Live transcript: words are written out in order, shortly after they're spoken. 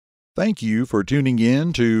Thank you for tuning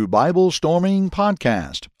in to Bible Storming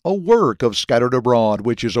Podcast, a work of Scattered Abroad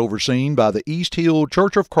which is overseen by the East Hill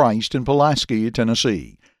Church of Christ in Pulaski,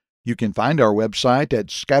 Tennessee. You can find our website at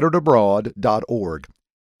scatteredabroad.org.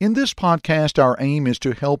 In this podcast, our aim is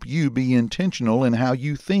to help you be intentional in how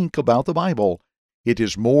you think about the Bible. It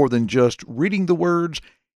is more than just reading the words.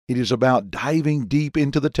 It is about diving deep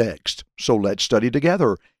into the text. So let's study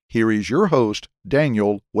together. Here is your host,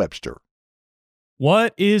 Daniel Webster.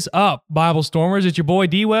 What is up, Bible Stormers? It's your boy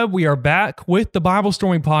D-Web. We are back with the Bible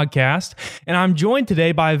Storming Podcast, and I'm joined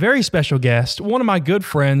today by a very special guest, one of my good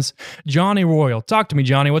friends, Johnny Royal. Talk to me,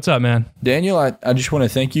 Johnny. What's up, man? Daniel, I just want to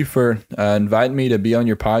thank you for inviting me to be on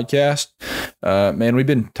your podcast. Man, we've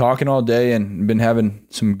been talking all day and been having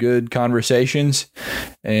some good conversations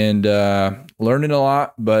and learning a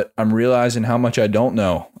lot, but I'm realizing how much I don't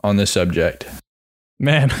know on this subject.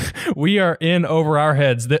 Man, we are in over our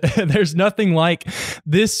heads. There's nothing like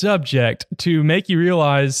this subject to make you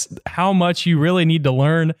realize how much you really need to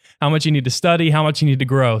learn, how much you need to study, how much you need to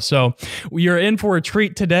grow. So we are in for a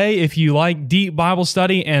treat today if you like deep Bible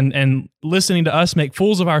study and listening to us make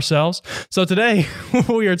fools of ourselves. So today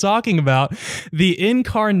we are talking about the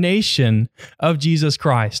incarnation of Jesus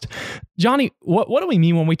Christ. Johnny, what do we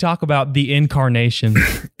mean when we talk about the incarnation?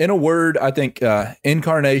 In a word, I think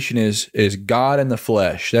incarnation is God in the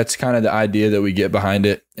flesh. That's kind of the idea that we get behind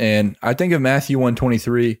it. And I think of Matthew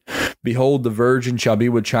 1:23, behold, the virgin shall be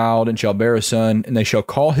with child and shall bear a son, and they shall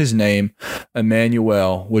call his name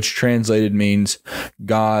Emmanuel, which translated means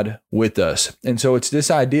God with us. And so it's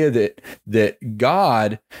this idea that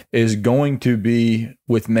God is going to be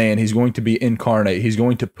with man. He's going to be incarnate. He's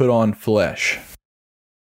going to put on flesh.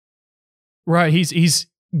 Right. He's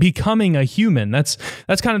becoming a human. That's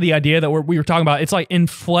kind of the idea that we were talking about. It's like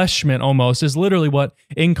enfleshment almost is literally what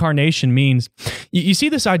incarnation means. You see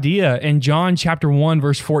this idea in John chapter 1,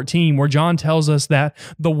 verse 14, where John tells us that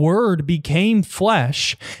the Word became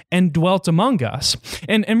flesh and dwelt among us.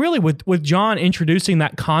 And really with John introducing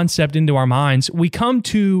that concept into our minds, we come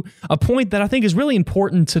to a point that I think is really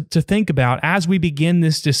important to think about as we begin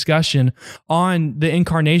this discussion on the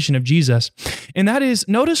incarnation of Jesus. And that is,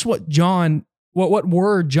 notice what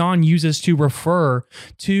word John uses to refer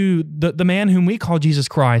to the man whom we call Jesus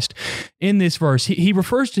Christ in this verse. He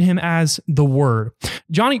refers to him as the Word.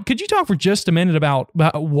 Johnny, could you talk for just a minute about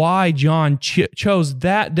why John chose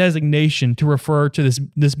that designation to refer to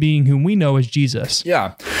this being whom we know as Jesus?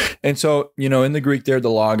 Yeah. And so, in the Greek there,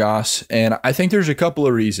 the Logos, and I think there's a couple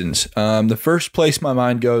of reasons. The first place my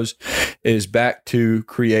mind goes is back to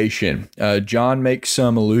creation. John makes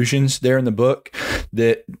some allusions there in the book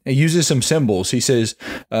that he uses some symbols. He says,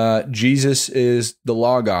 Jesus is the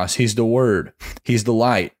Logos. He's the Word. He's the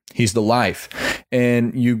light. He's the life.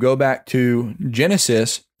 And you go back to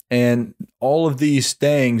Genesis, and all of these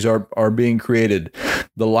things are being created.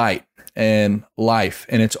 The light and life,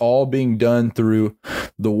 and it's all being done through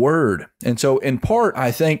the Word. And so in part,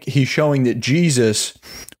 I think he's showing that Jesus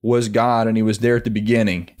was God and he was there at the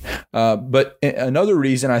beginning. But another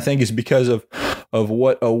reason I think is because of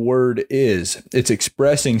what a word is. It's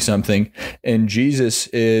expressing something, and Jesus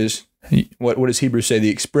is, what does Hebrews say? The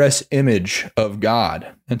express image of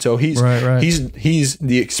God. And so he's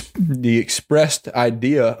the expressed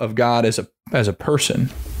idea of God as a person.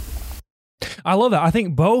 I love that. I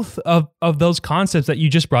think both of those concepts that you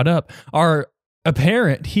just brought up are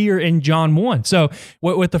apparent here in John 1. So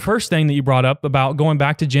with the first thing that you brought up about going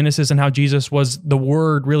back to Genesis and how Jesus was the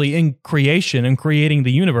Word really in creation and creating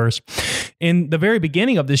the universe, in the very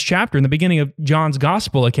beginning of this chapter, in the beginning of John's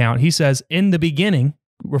gospel account, he says, in the beginning,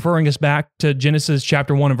 referring us back to Genesis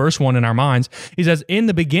chapter 1 and verse 1 in our minds, he says, in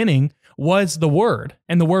the beginning was the Word,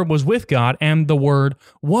 and the Word was with God, and the Word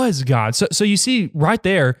was God. So you see right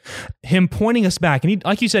there him pointing us back, and he,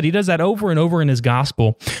 like you said, he does that over and over in his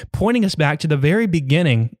gospel, pointing us back to the very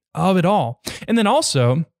beginning of it all. And then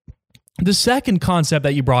also the second concept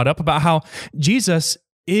that you brought up about how Jesus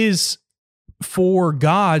is for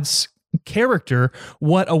God's character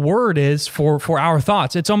what a word is for our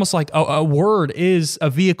thoughts. It's almost like a word is a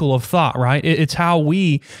vehicle of thought, right? It's how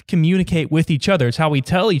we communicate with each other. It's how we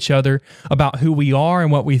tell each other about who we are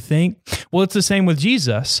and what we think. Well, it's the same with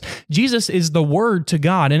Jesus. Jesus is the Word to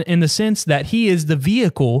God in the sense that he is the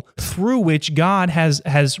vehicle through which God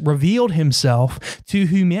has revealed himself to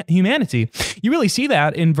humanity. You really see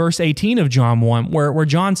that in verse 18 of John 1, where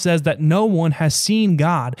John says that no one has seen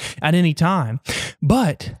God at any time.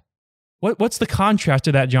 But what's the contrast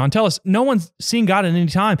to that, John? Tell us. No one's seen God at any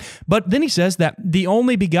time. But then he says that the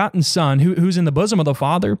only begotten Son, who's in the bosom of the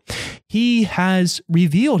Father, he has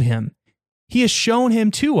revealed him. He has shown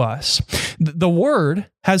him to us. The Word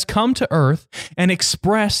has come to earth and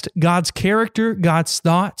expressed God's character, God's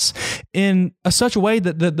thoughts in such a way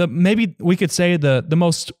that the maybe we could say the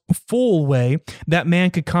most full way that man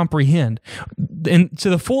could comprehend. And to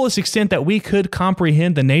the fullest extent that we could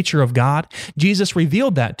comprehend the nature of God, Jesus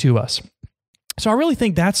revealed that to us. So I really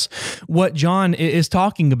think that's what John is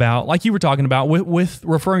talking about, like you were talking about, with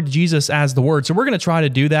referring to Jesus as the Word. So we're going to try to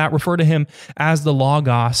do that, refer to him as the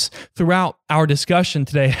Logos throughout our discussion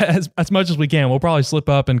today as much as we can. We'll probably slip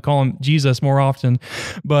up and call him Jesus more often,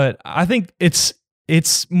 but I think it's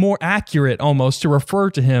more accurate almost to refer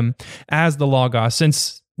to him as the Logos,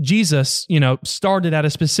 since Jesus, started at a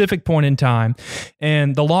specific point in time,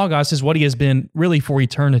 and the Logos is what he has been really for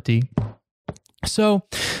eternity. So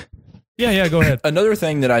Yeah, go ahead. Another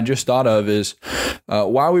thing that I just thought of is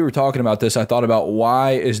while we were talking about this, I thought about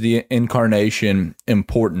why is the incarnation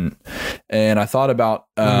important? And I thought about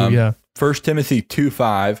 1 Timothy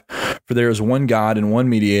 2:5, for there is one God and one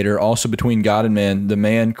mediator, also between God and men, the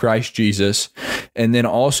man Christ Jesus. And then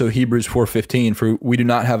also Hebrews 4:15, for we do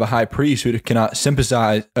not have a high priest who cannot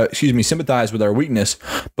sympathize with our weakness,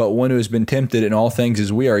 but one who has been tempted in all things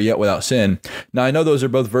as we are, yet without sin. Now, I know those are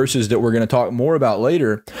both verses that we're going to talk more about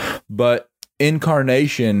later, but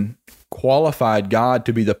incarnation qualified God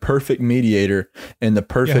to be the perfect mediator and the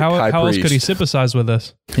perfect high priest. How else could he sympathize with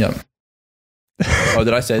us? Yeah. Oh,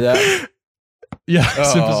 did I say that? Yeah,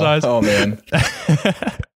 sympathize. Oh, man.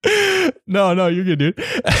 No, you're good, dude.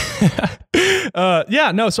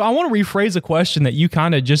 So I want to rephrase a question that you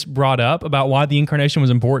kind of just brought up about why the incarnation was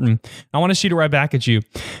important. I want to shoot it right back at you.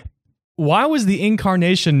 Why was the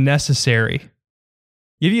incarnation necessary?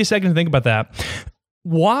 Give you a second to think about that.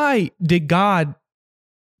 Why did God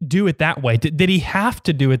do it that way? Did he have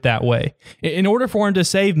to do it that way? In order for him to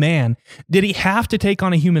save man, did he have to take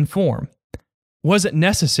on a human form? Was it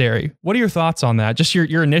necessary? What are your thoughts on that? Just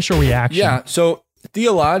your initial reaction. Yeah, so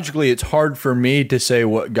theologically, it's hard for me to say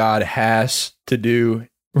what God has to do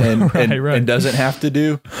and doesn't have to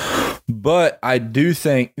do. But I do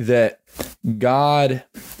think that God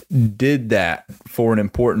did that for an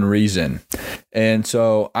important reason. And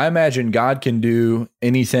so I imagine God can do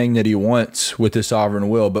anything that he wants with his sovereign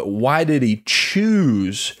will. But why did he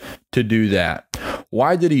choose to do that?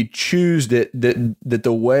 Why did he choose that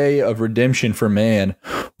the way of redemption for man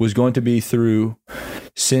was going to be through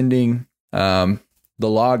sending the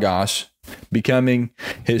Logos, becoming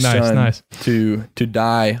his son to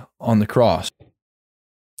die on the cross?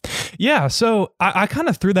 Yeah, so I kind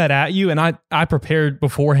of threw that at you, and I prepared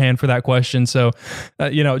beforehand for that question. So,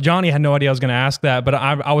 Johnny had no idea I was going to ask that, but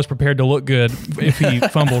I was prepared to look good if he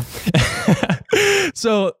fumbled.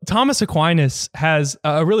 So Thomas Aquinas has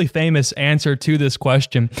a really famous answer to this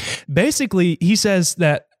question. Basically, he says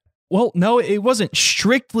that, well, no, it wasn't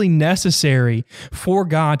strictly necessary for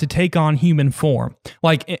God to take on human form.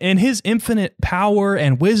 Like in his infinite power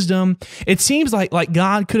and wisdom, it seems like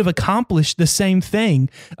God could have accomplished the same thing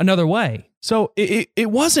another way. So it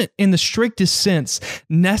wasn't in the strictest sense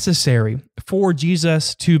necessary for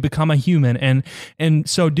Jesus to become a human and in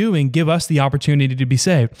so doing give us the opportunity to be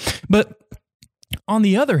saved. But on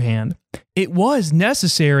the other hand, it was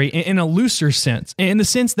necessary in a looser sense, in the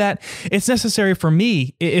sense that it's necessary for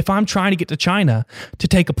me, if I'm trying to get to China, to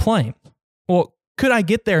take a plane. Well, could I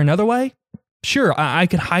get there another way? Sure, I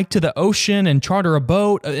could hike to the ocean and charter a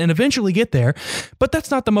boat and eventually get there, but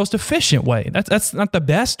that's not the most efficient way. That's not the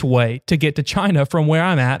best way to get to China from where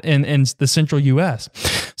I'm at in the central U.S.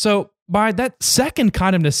 So by that second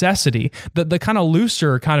kind of necessity, the kind of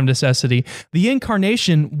looser kind of necessity, the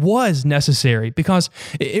incarnation was necessary because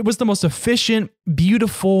it was the most efficient,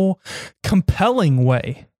 beautiful, compelling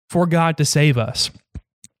way for God to save us.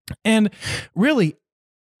 And really,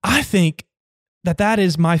 I think that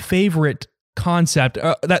is my favorite concept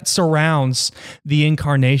that surrounds the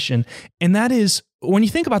incarnation. And that is when you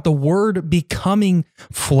think about the Word becoming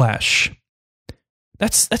flesh.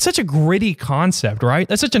 That's such a gritty concept, right?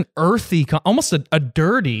 That's such an earthy, almost a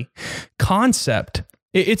dirty concept.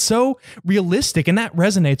 It's so realistic, and that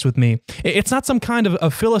resonates with me. It's not some kind of a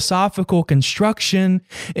philosophical construction.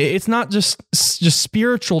 It's not just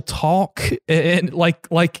spiritual talk, and like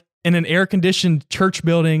in an air-conditioned church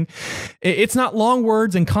building. It's not long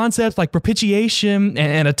words and concepts like propitiation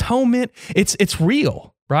and atonement. It's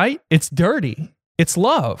real, right? It's dirty. It's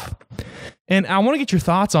love. And I want to get your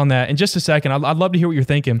thoughts on that in just a second. I'd love to hear what you're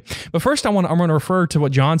thinking. But first, I'm going to refer to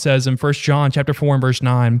what John says in 1 John chapter 4 and verse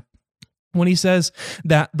 9. when he says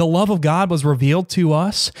that the love of God was revealed to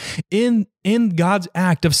us in God's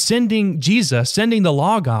act of sending Jesus, sending the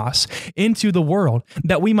Logos into the world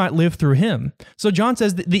that we might live through him. So John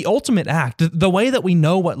says that the ultimate act, the way that we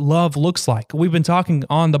know what love looks like. We've been talking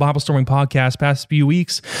on the Bible Storming podcast past few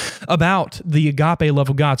weeks about the agape love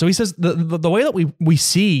of God. So he says the way that we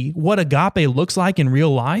see what agape looks like in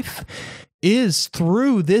real life is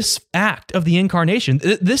through this act of the incarnation.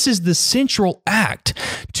 This is the central act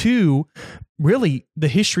to really the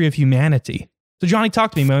history of humanity. So Johnny, talk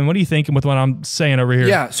to me, man. What are you thinking with what I'm saying over here?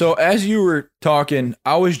 Yeah, so as you were talking,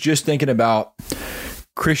 I was just thinking about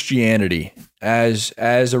Christianity as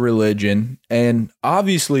a religion, and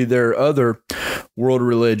obviously there are other world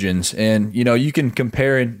religions, and you can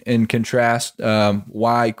compare and contrast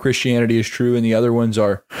why Christianity is true and the other ones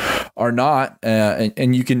are not,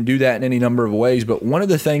 and you can do that in any number of ways. But one of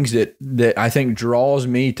the things that I think draws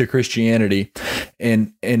me to Christianity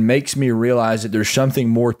and makes me realize that there's something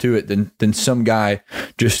more to it than some guy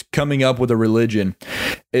just coming up with a religion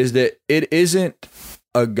is that it isn't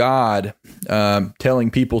a God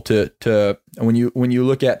telling people to when you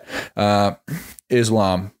look at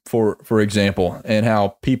Islam, for example, and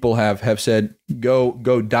how people have said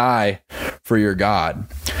go die for your God,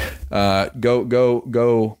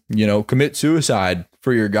 go commit suicide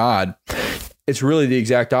for your God. It's really the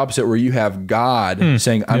exact opposite, where you have God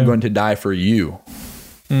saying, I'm going to die for you.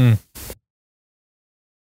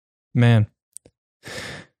 Man.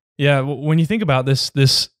 Yeah, when you think about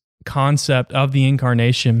this concept of the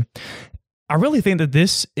incarnation, I really think that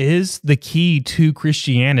this is the key to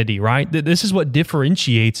Christianity, right? That this is what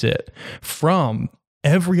differentiates it from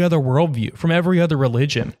every other worldview, from every other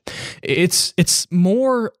religion. It's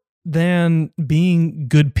more than being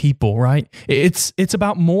good people, right? It's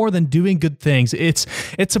about more than doing good things.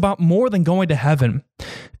 It's about more than going to heaven.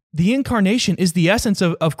 The incarnation is the essence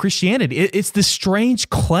of Christianity. It's this strange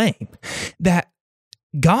claim that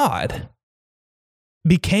God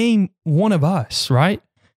became one of us, right?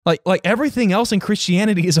 Like everything else in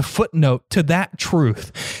Christianity is a footnote to that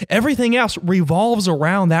truth. Everything else revolves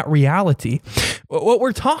around that reality. What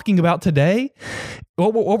we're talking about today,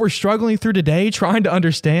 what we're struggling through today, trying to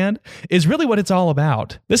understand, is really what it's all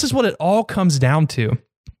about. This is what it all comes down to.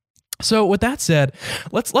 So with that said,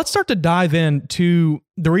 let's start to dive into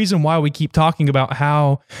the reason why we keep talking about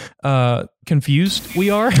how confused we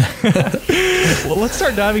are. Well, let's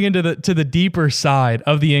start diving into the deeper side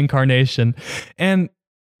of the incarnation. And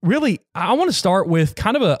really, I want to start with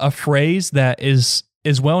kind of a phrase that is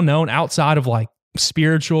well known outside of like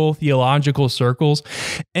spiritual, theological circles,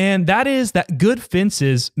 and that is that good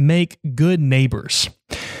fences make good neighbors.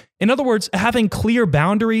 In other words, having clear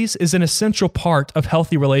boundaries is an essential part of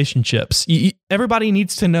healthy relationships. Everybody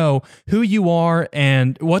needs to know who you are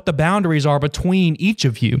and what the boundaries are between each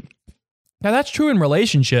of you. Now, that's true in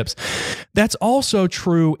relationships. That's also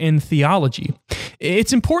true in theology.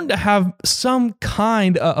 It's important to have some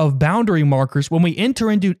kind of boundary markers when we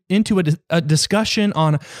enter into a discussion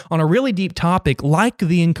on a really deep topic like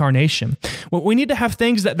the incarnation. Well, we need to have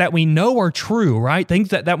things that we know are true, right? Things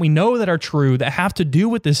that we know that are true that have to do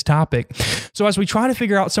with this topic. So as we try to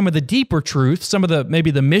figure out some of the deeper truths, some of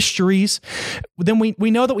maybe the mysteries, then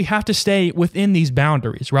we know that we have to stay within these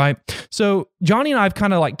boundaries, right? So Johnny and I have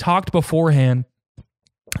kind of like talked beforehand,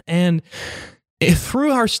 and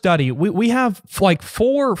through our study, we have like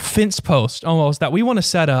 4 fence posts almost that we want to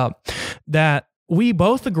set up that we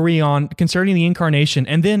both agree on concerning the incarnation,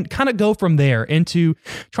 and then kind of go from there into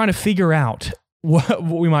trying to figure out what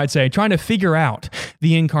we might say, trying to figure out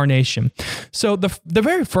the incarnation. So the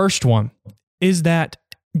very first one is that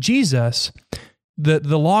Jesus, the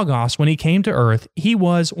Logos, when he came to earth, he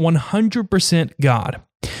was 100% God.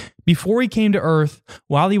 Before he came to earth,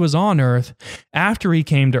 while he was on earth, after he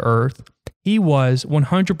came to earth, he was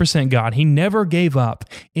 100% God. He never gave up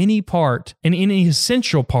any part, and any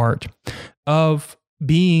essential part of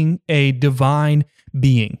being a divine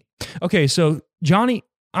being. Okay, so Johnny,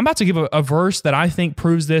 I'm about to give a verse that I think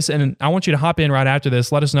proves this, and I want you to hop in right after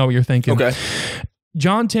this. Let us know what you're thinking. Okay.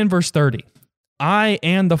 John 10, verse 30. I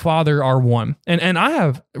and the Father are one. And I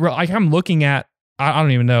have, like, I'm looking at, I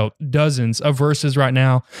don't even know, dozens of verses right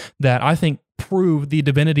now that I think prove the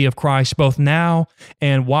divinity of Christ both now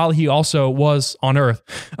and while he also was on earth.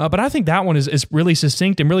 But I think that one is really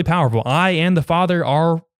succinct and really powerful. I and the Father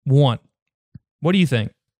are one. What do you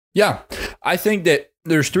think? Yeah, I think that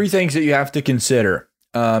there's 3 things that you have to consider.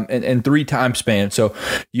 And 3 time spans. So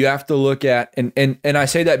you have to look at, and I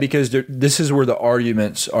say that because this is where the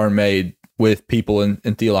arguments are made with people in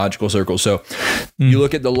theological circles. So you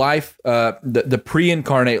look at the life, the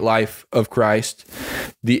pre-incarnate life of Christ,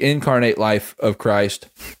 the incarnate life of Christ,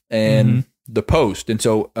 and the post. And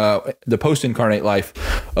so the post-incarnate life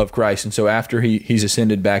of Christ. And so after he's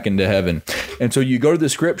ascended back into heaven. And so you go to the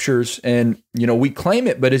scriptures and, we claim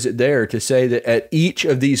it, but is it there to say that at each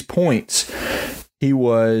of these points, he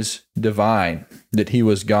was divine, that he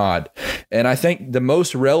was God? And I think the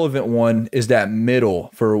most relevant one is that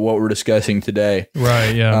middle for what we're discussing today.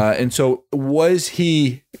 Right, yeah. And so was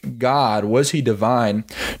he God? Was he divine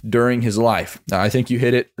during his life? Now, I think you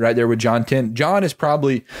hit it right there with John 10. John is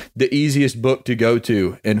probably the easiest book to go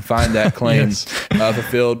to and find that claim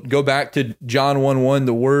fulfilled. Go back to John 1:1,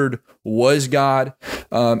 the Word was God.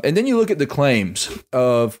 And then you look at the claims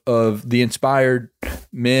of the inspired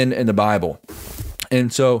men in the Bible.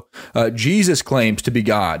 And so Jesus claims to be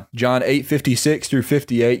God. John 8:56 through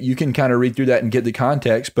 58, you can kind of read through that and get the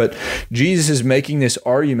context, but Jesus is making this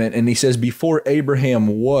argument and he says, before Abraham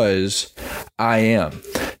was, I am.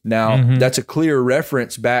 Now, that's a clear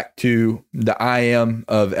reference back to the I am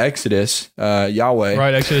of Exodus, Yahweh.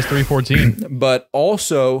 Right, Exodus 3:14. But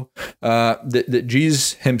also that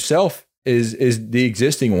Jesus himself is the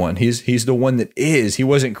existing one. He's the one that is. He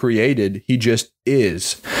wasn't created. He just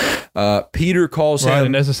is. Peter calls him a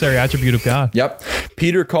necessary attribute of God. Yep.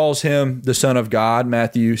 Peter calls him the Son of God,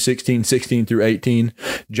 Matthew 16 through 18.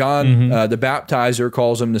 John, the baptizer,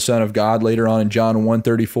 calls him the Son of God later on in John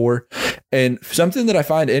 1:34. And something that I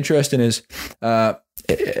find interesting is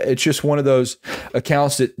it's just one of those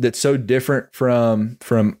accounts that's so different from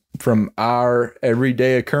our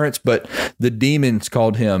everyday occurrence, but the demons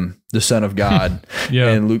called him the Son of God.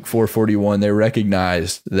 In Luke 4:41, they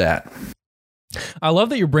recognized that. I love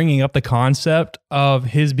that you're bringing up the concept of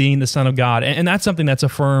his being the Son of God. And that's something that's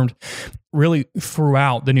affirmed really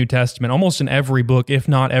throughout the New Testament, almost in every book, if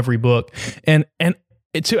not every book. And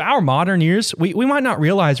to our modern ears, we might not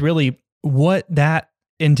realize really what that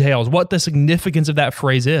entails, what the significance of that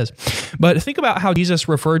phrase is. But think about how Jesus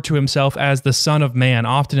referred to himself as the Son of Man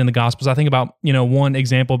often in the Gospels. I think about, one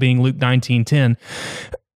example being Luke 19:10.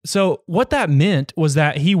 So what that meant was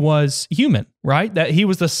that he was human, right? That he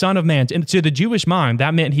was the Son of Man. And to the Jewish mind,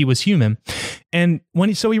 that meant he was human. And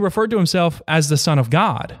he referred to himself as the Son of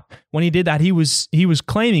God. When he did that, he was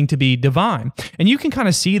claiming to be divine. And you can kind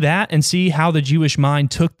of see that and see how the Jewish mind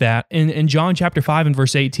took that in John chapter 5 and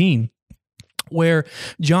verse 18. Where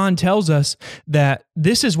John tells us that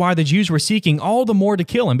this is why the Jews were seeking all the more to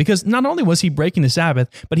kill him, because not only was he breaking the Sabbath,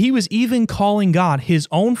 but he was even calling God his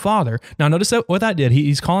own Father. Now notice what that did.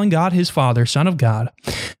 He's calling God his Father, Son of God,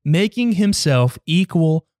 making himself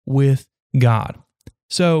equal with God.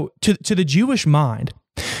 So to the Jewish mind,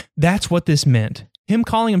 that's what this meant. Him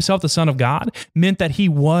calling himself the Son of God meant that he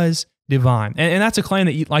was divine. And that's a claim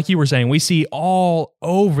that, like you were saying, we see all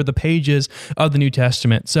over the pages of the New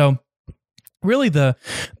Testament. So really, the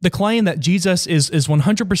claim that Jesus is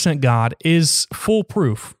 100% God is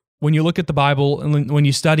foolproof when you look at the Bible and when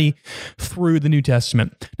you study through the New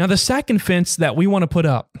Testament. Now, the second fence that we want to put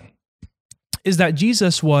up is that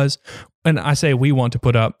Jesus was, and I say we want to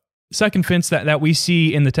put up, second fence that we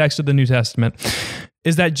see in the text of the New Testament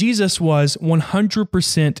is that Jesus was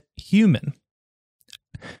 100% human.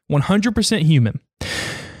 100% human.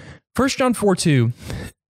 1 John 4:2.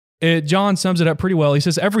 John sums it up pretty well. He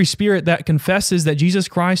says, every spirit that confesses that Jesus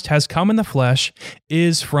Christ has come in the flesh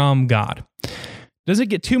is from God. Doesn't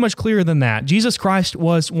get too much clearer than that. Jesus Christ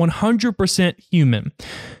was 100% human.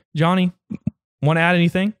 Johnny, want to add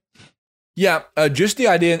anything? Yeah, just the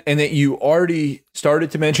idea, and that you already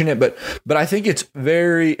started to mention it, but I think it's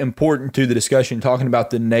very important to the discussion talking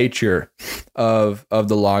about the nature of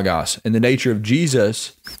the Logos and the nature of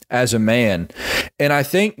Jesus as a man. And I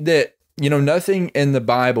think that nothing in the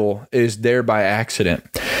Bible is there by accident.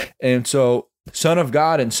 And so Son of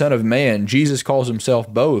God and Son of Man, Jesus calls himself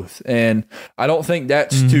both. And I don't think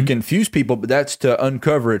that's to confuse people, but that's to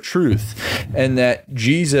uncover a truth. And that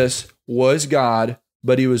Jesus was God,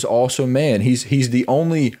 but he was also man. He's the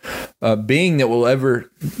only being that will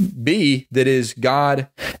ever be that is God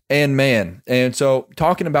and man. And so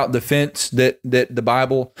talking about the fence that the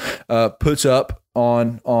Bible puts up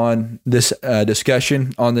on this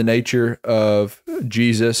discussion on the nature of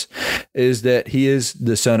Jesus is that he is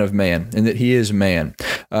the Son of Man and that he is man.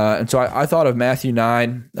 And so I thought of Matthew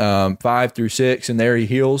 9, 5 through 6, and there he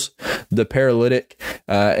heals the paralytic.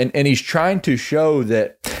 And he's trying to show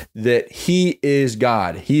that he is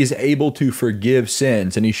God. He is able to forgive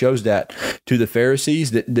sins. And he shows that to the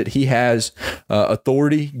Pharisees, that he has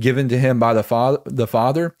authority given to him by the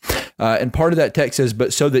Father. And part of that text says,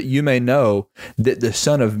 but so that you may know that the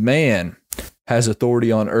Son of Man has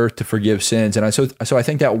authority on earth to forgive sins. And so I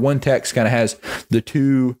think that one text kind of has the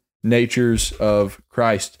two natures of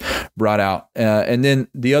Christ brought out. And then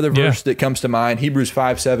the other verse that comes to mind, Hebrews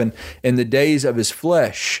 5:7, in the days of his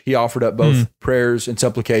flesh, he offered up both prayers and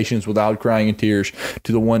supplications with loud crying and tears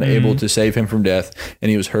to the one able to save him from death. And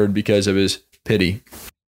he was heard because of his pity.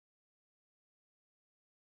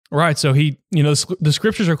 Right. So he, the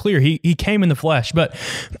scriptures are clear. He came in the flesh, but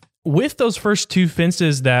with those first two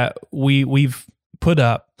fences that we've put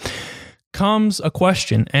up, comes a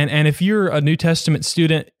question. And if you're a New Testament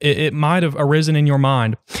student, it might have arisen in your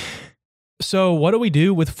mind. So what do we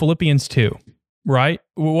do with Philippians 2, right?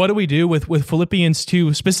 What do we do with Philippians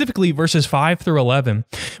 2, specifically verses 5 through 11,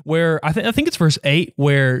 where I think it's verse 8,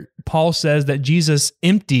 where Paul says that Jesus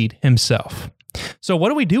emptied himself. So what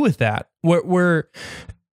do we do with that?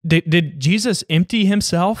 Did Jesus empty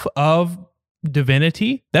himself of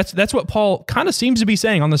divinity? That's what Paul kind of seems to be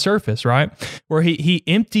saying on the surface, right? Where he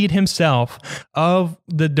emptied himself of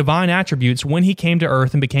the divine attributes when he came to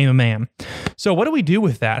earth and became a man. So what do we do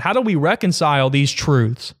with that? How do we reconcile these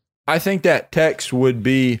truths? I think that text would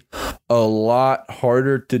be a lot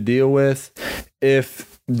harder to deal with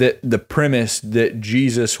if the premise that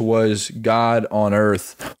Jesus was God on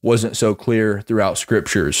earth wasn't so clear throughout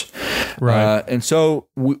scriptures. Right. And so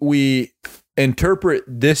we interpret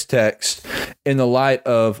this text in the light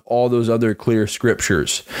of all those other clear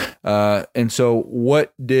scriptures. And so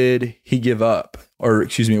what did he give up? Or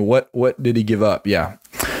excuse me, what did he give up? Yeah.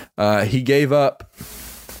 He gave up,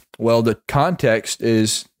 well, the context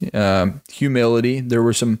is humility. There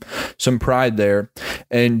was some pride there.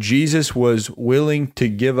 And Jesus was willing to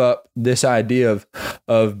give up this idea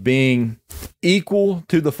of being equal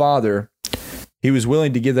to the Father. He was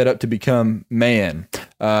willing to give that up to become man.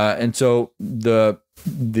 And so the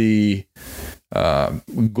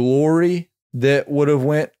glory that would have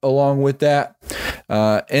went along with that,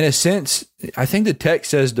 in a sense, I think the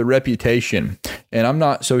text says the reputation, and I'm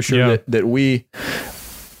not so sure that we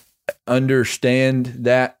understand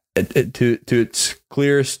that to its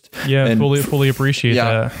clearest. Yeah, and fully appreciate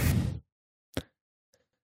that.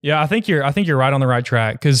 Yeah, I think you're right on the right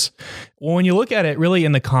track, because when you look at it really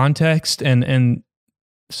in the context and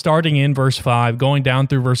starting in verse 5, going down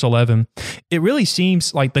through verse 11, it really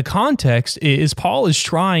seems like the context is Paul is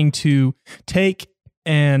trying to take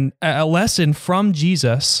a lesson from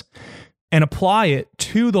Jesus and apply it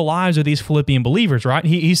to the lives of these Philippian believers, right?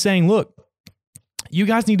 He's saying, look, you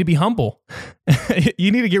guys need to be humble.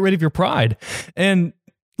 You need to get rid of your pride. And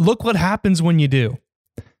look what happens when you do.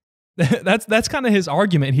 That's kind of his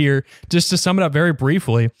argument here, just to sum it up very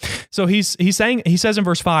briefly. So he says in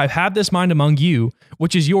verse 5, have this mind among you,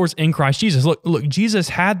 which is yours in Christ Jesus. Look, Jesus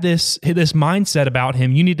had this mindset about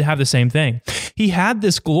him. You need to have the same thing. He had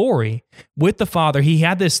this glory with the Father. He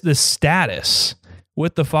had this status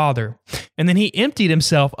with the Father. And then he emptied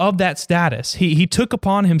himself of that status. He took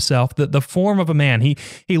upon himself the form of a man.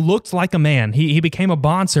 He looked like a man. He became a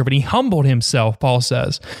bondservant. He humbled himself, Paul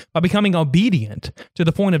says, by becoming obedient to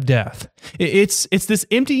the point of death. It's this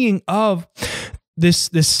emptying of this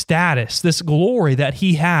status, this glory that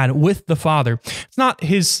he had with the Father. It's not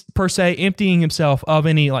his, per se, emptying himself of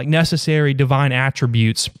any like necessary divine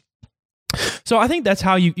attributes. So I think that's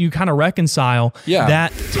how you kind of reconcile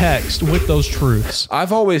that text with those truths.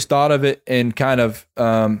 I've always thought of it in kind of,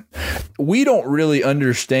 we don't really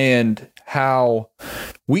understand how,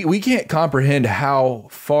 we can't comprehend how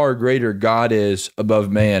far greater God is above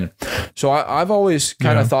man. So I've always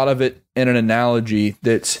kind of thought of it in an analogy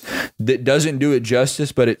that doesn't do it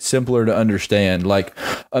justice, but it's simpler to understand. Like,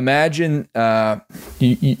 imagine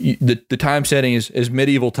the time setting is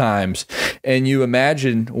medieval times, and you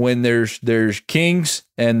imagine when there's kings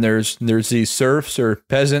and there's these serfs or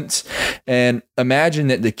peasants, and imagine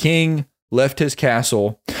that the king left his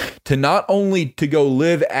castle to not only to go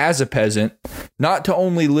live as a peasant, not to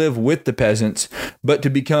only live with the peasants, but to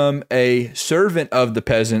become a servant of the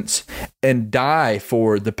peasants and die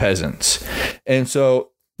for the peasants. And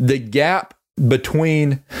so the gap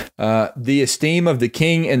between the esteem of the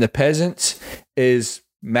king and the peasants is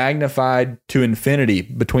magnified to infinity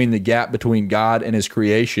between the gap between God and his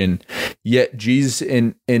creation. Yet Jesus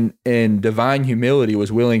in divine humility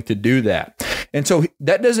was willing to do that. And so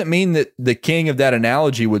that doesn't mean that the king of that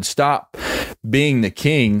analogy would stop being the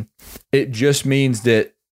king. It just means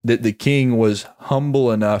that the king was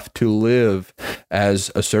humble enough to live as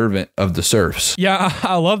a servant of the serfs. Yeah,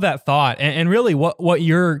 I love that thought. And really what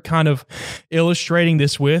you're kind of illustrating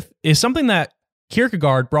this with is something that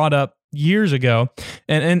Kierkegaard brought up years ago.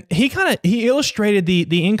 And he illustrated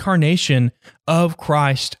the incarnation of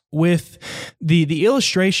Christ with the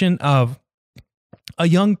illustration of a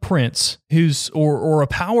young prince or a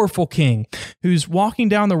powerful king who's walking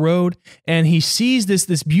down the road and he sees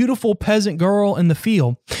this beautiful peasant girl in the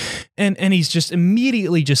field, and he's just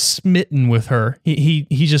immediately just smitten with her. He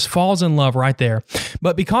just falls in love right there.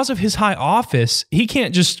 But because of his high office, he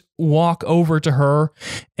can't just walk over to her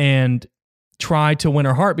and try to win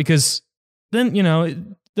her heart, because then, it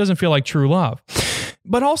doesn't feel like true love.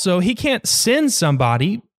 But also, he can't send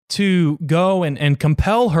somebody to go and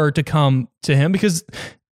compel her to come to him, because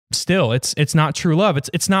still it's not true love.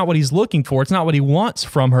 It's not what he's looking for. It's not what he wants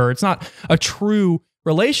from her. It's not a true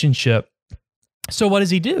relationship. So what does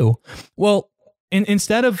he do? Well,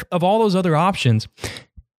 instead of all those other options,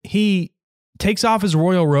 he takes off his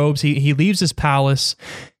royal robes. He leaves his palace.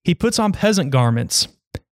 He puts on peasant garments,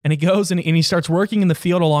 and he goes and he starts working in the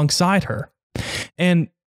field alongside her. And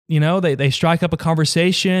they strike up a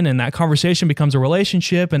conversation, and that conversation becomes a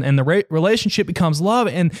relationship, and the relationship becomes love,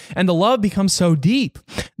 and the love becomes so deep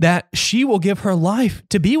that she will give her life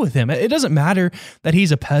to be with him. It doesn't matter that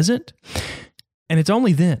he's a peasant, and it's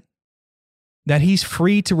only then that he's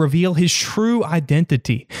free to reveal his true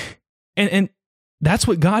identity. And that's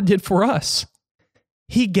what God did for us.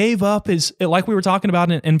 He gave up like we were talking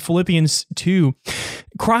about in Philippians 2,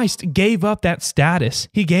 Christ gave up that status.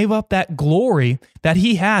 He gave up that glory that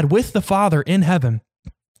he had with the Father in heaven.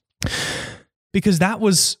 Because that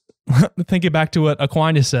was, thinking back to what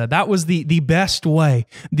Aquinas said, that was the best way,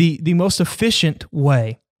 the most efficient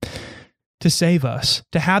way to save us,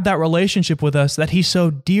 to have that relationship with us that he so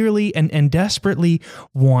dearly and desperately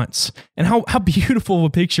wants. And how beautiful of a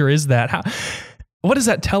picture is that? What does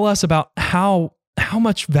that tell us about how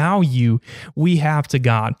much value we have to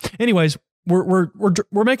God? Anyways, we're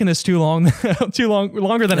making this too long,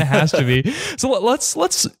 longer than it has to be. So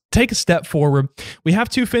let's take a step forward. We have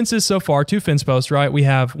two fences so far, two fence posts, right? We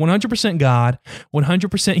have 100% God,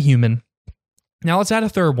 100% human. Now let's add a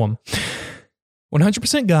third one.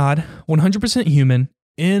 100% God, 100% human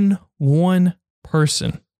in one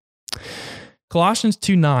person. Colossians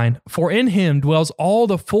 2:9, for in him dwells all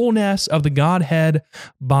the fullness of the Godhead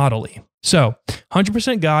bodily. So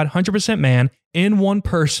 100% God, 100% man in one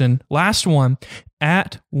person, last one,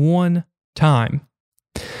 at one time.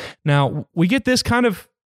 Now, we get this kind of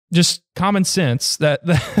just common sense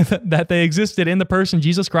that they existed in the person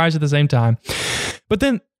Jesus Christ at the same time. But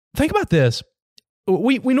then think about this.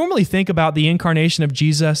 We normally think about the incarnation of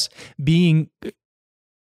Jesus being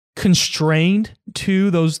constrained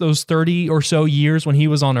to those 30 or so years when he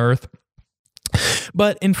was on earth.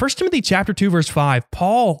 But in 1 Timothy chapter 2, verse 5,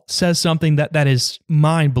 Paul says something that is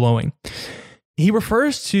mind-blowing. He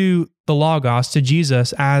refers to the Logos, to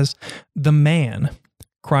Jesus, as the man,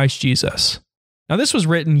 Christ Jesus. Now, this was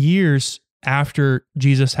written years after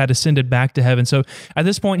Jesus had ascended back to heaven. So at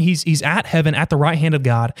this point, he's at heaven at the right hand of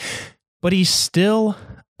God, but he's still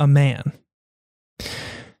a man.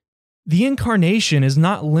 The incarnation is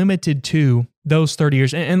not limited to those 30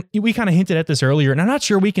 years. And we kind of hinted at this earlier, and I'm not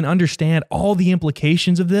sure we can understand all the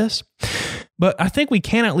implications of this, but I think we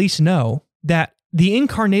can at least know that the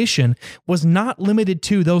incarnation was not limited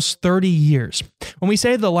to those 30 years. When we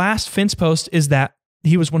say the last fence post is that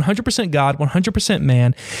he was 100% God, 100%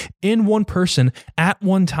 man in one person at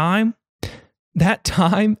one time, that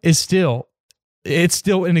time is still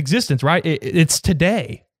in existence, right? It's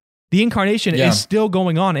today. The incarnation is still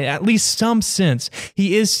going on in at least some sense.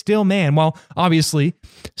 He is still man, while obviously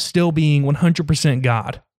still being 100%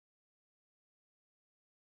 God.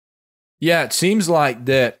 Yeah, it seems like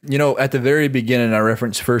that, at the very beginning, I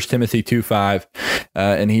referenced 1 Timothy 2:5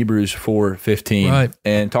 and Hebrews 4:15, right,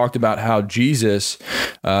 and talked about how Jesus,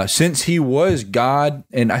 since he was God,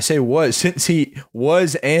 and I say was, since he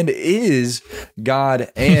was and is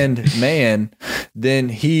God and man, then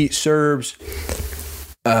he serves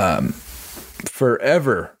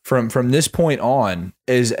forever from this point on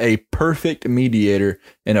is a perfect mediator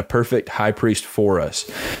and a perfect high priest for us.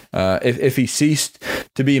 If he ceased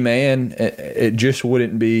to be man, it just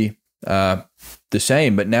wouldn't be the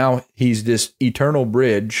same. But now he's this eternal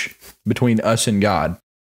bridge between us and God.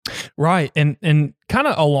 Right. And kind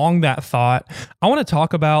of along that thought, I want to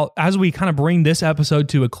talk about, as we kind of bring this episode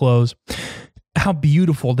to a close, how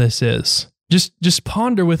beautiful this is. Just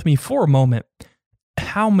ponder with me for a moment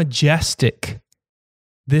how majestic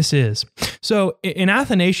this is. So in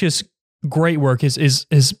Athanasius' great work, his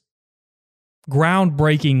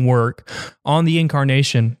groundbreaking work on the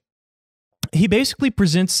incarnation, he basically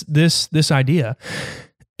presents this idea.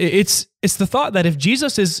 It's the thought that if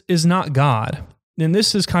Jesus is not God, then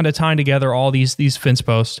this is kind of tying together all these fence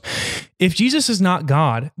posts. If Jesus is not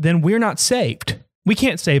God, then we're not saved. We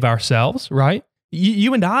can't save ourselves, right?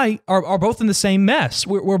 You and I are both in the same mess.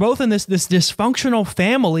 We're both in this dysfunctional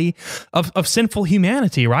family of sinful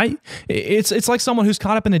humanity, right? It's like someone who's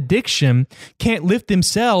caught up in addiction can't lift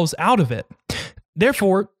themselves out of it.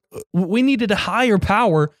 Therefore, we needed a higher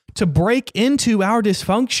power to break into our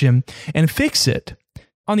dysfunction and fix it.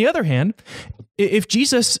 On the other hand, if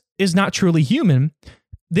Jesus is not truly human,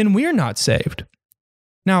 then we're not saved.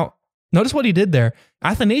 Now, notice what he did there.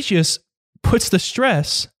 Athanasius puts the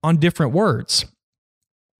stress on different words.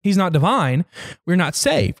 He's not divine, we're not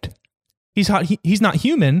saved. He's not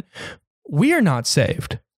human, we're not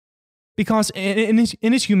saved. Because in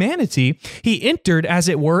his humanity, he entered, as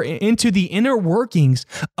it were, into the inner workings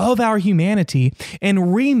of our humanity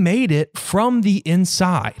and remade it from the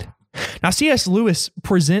inside. Now, C.S. Lewis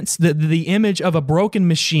presents the image of a broken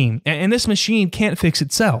machine, and this machine can't fix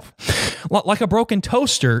itself. Like a broken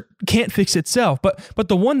toaster can't fix itself, but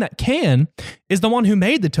the one that can is the one who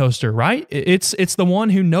made the toaster, right? It's the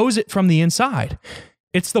one who knows it from the inside.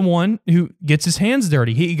 It's the one who gets his hands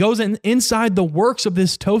dirty. He goes inside the works of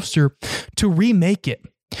this toaster to remake it.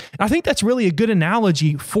 And I think that's really a good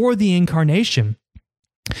analogy for the incarnation.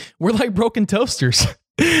 We're like broken toasters.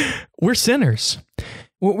 We're sinners.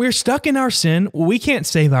 We're stuck in our sin. We can't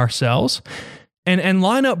save ourselves. And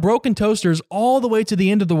line up broken toasters all the way to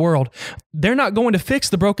the end of the world. They're not going to fix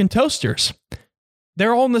the broken toasters.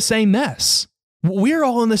 They're all in the same mess. We're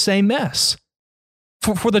all in the same mess.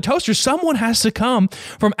 For the toaster, someone has to come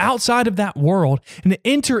from outside of that world and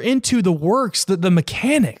enter into the works, the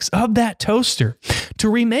mechanics of that toaster to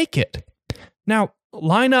remake it. Now,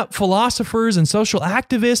 line up philosophers and social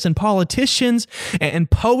activists and politicians and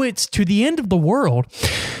poets to the end of the world.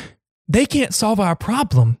 They can't solve our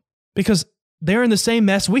problem because they're in the same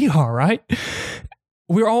mess we are, right?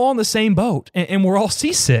 We're all on the same boat and we're all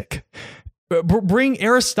seasick. Bring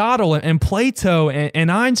Aristotle and Plato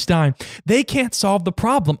and Einstein. They can't solve the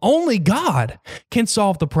problem. Only God can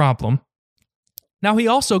solve the problem. Now, he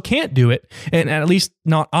also can't do it, and at least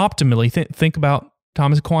not optimally. Think about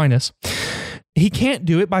Thomas Aquinas. He can't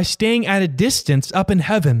do it by staying at a distance up in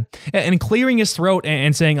heaven and clearing his throat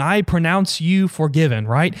and saying, I pronounce you forgiven,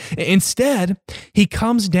 right? Instead, he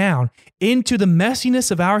comes down into the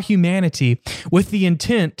messiness of our humanity with the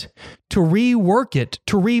intent to rework it,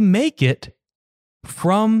 to remake it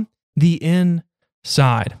from the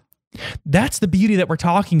inside. That's the beauty that we're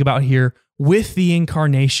talking about here with the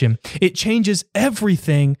incarnation. It changes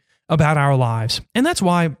everything about our lives. And that's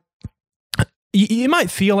why you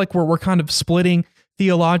might feel like we're kind of splitting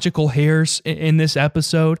theological hairs in this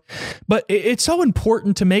episode, but it's so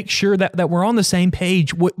important to make sure that we're on the same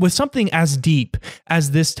page with something as deep as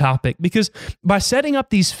this topic, because by setting up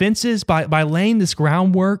these fences, by laying this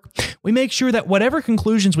groundwork, we make sure that whatever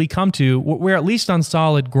conclusions we come to, we're at least on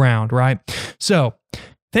solid ground, right? So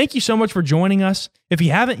thank you so much for joining us. If you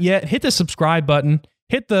haven't yet, hit the subscribe button,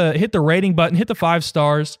 hit the rating button, hit the 5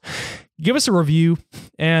 stars, give us a review,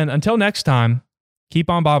 and until next time, keep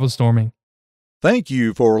on Bible storming. Thank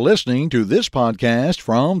you for listening to this podcast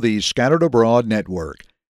from the Scattered Abroad Network.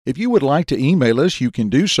 If you would like to email us, you can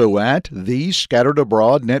do so at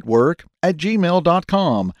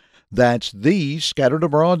thescatteredabroadnetwork@gmail.com. That's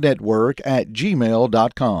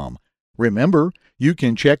thescatteredabroadnetwork@gmail.com. Remember, you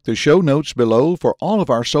can check the show notes below for all of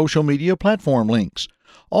our social media platform links.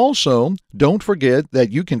 Also, don't forget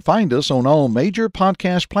that you can find us on all major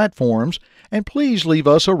podcast platforms, and please leave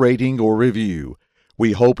us a rating or review.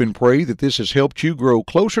 We hope and pray that this has helped you grow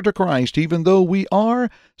closer to Christ even though we are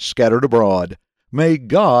scattered abroad. May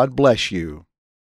God bless you.